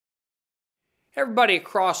Everybody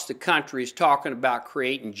across the country is talking about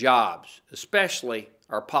creating jobs, especially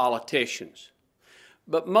our politicians.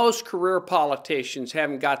 But most career politicians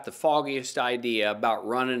haven't got the foggiest idea about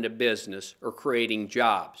running a business or creating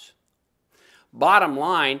jobs. Bottom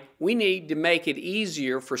line, we need to make it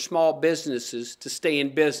easier for small businesses to stay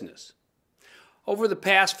in business. Over the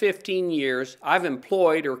past 15 years, I've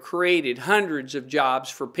employed or created hundreds of jobs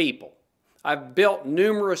for people. I've built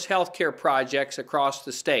numerous healthcare projects across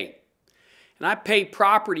the state. And I pay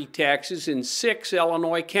property taxes in 6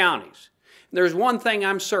 Illinois counties. And there's one thing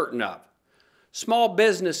I'm certain of. Small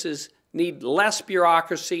businesses need less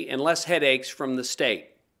bureaucracy and less headaches from the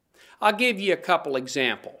state. I'll give you a couple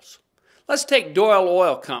examples. Let's take Doyle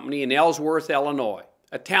Oil Company in Ellsworth, Illinois,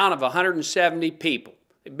 a town of 170 people.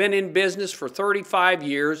 They've been in business for 35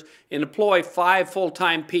 years and employ 5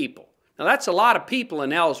 full-time people. Now that's a lot of people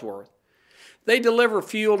in Ellsworth. They deliver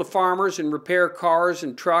fuel to farmers and repair cars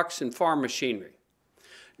and trucks and farm machinery.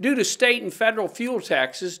 Due to state and federal fuel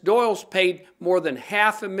taxes, Doyle's paid more than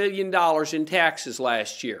 $500,000 in taxes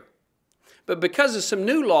last year. But because of some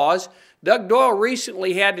new laws, Doug Doyle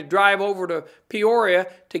recently had to drive over to Peoria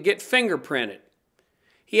to get fingerprinted.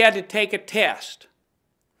 He had to take a test.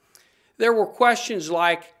 There were questions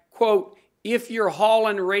like, quote, if you're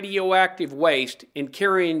hauling radioactive waste and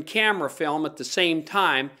carrying camera film at the same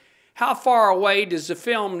time, how far away does the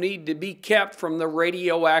film need to be kept from the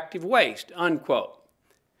radioactive waste, unquote.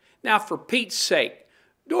 Now, for Pete's sake,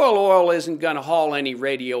 Doyle Oil isn't going to haul any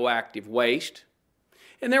radioactive waste.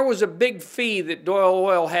 And there was a big fee that Doyle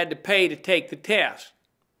Oil had to pay to take the test.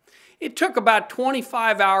 It took about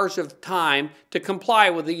 25 hours of time to comply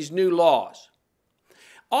with these new laws.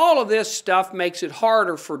 All of this stuff makes it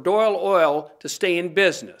harder for Doyle Oil to stay in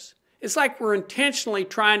business. It's like we're intentionally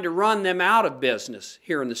trying to run them out of business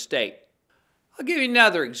here in the state. I'll give you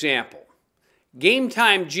another example. Game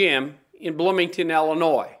Time Gym in Bloomington,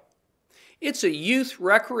 Illinois. It's a youth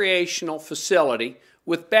recreational facility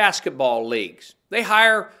with basketball leagues. They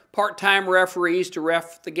hire part-time referees to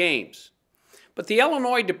ref the games. But the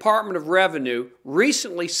Illinois Department of Revenue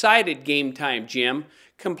recently cited Game Time Gym,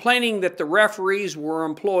 complaining that the referees were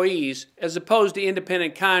employees as opposed to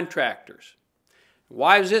independent contractors.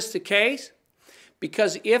 Why is this the case?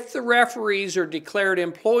 Because if the referees are declared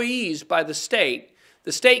employees by the state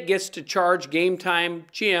gets to charge Game Time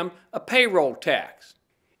Gym a payroll tax.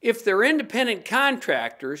 If they're independent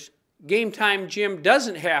contractors, Game Time Gym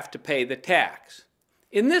doesn't have to pay the tax.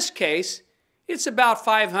 In this case, it's about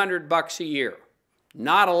 $500 a year.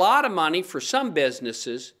 Not a lot of money for some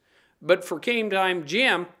businesses, but for Game Time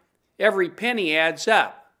Gym, every penny adds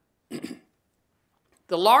up.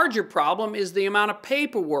 The larger problem is the amount of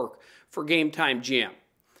paperwork for Game Time Gym.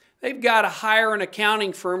 They've got to hire an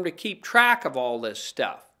accounting firm to keep track of all this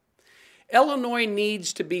stuff. Illinois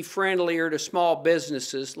needs to be friendlier to small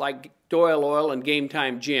businesses like Doyle Oil and Game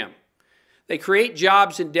Time Gym. They create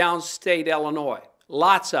jobs in downstate Illinois,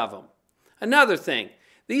 lots of them. Another thing,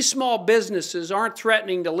 these small businesses aren't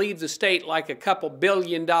threatening to leave the state like a couple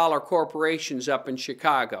billion-dollar corporations up in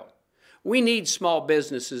Chicago. We need small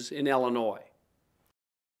businesses in Illinois.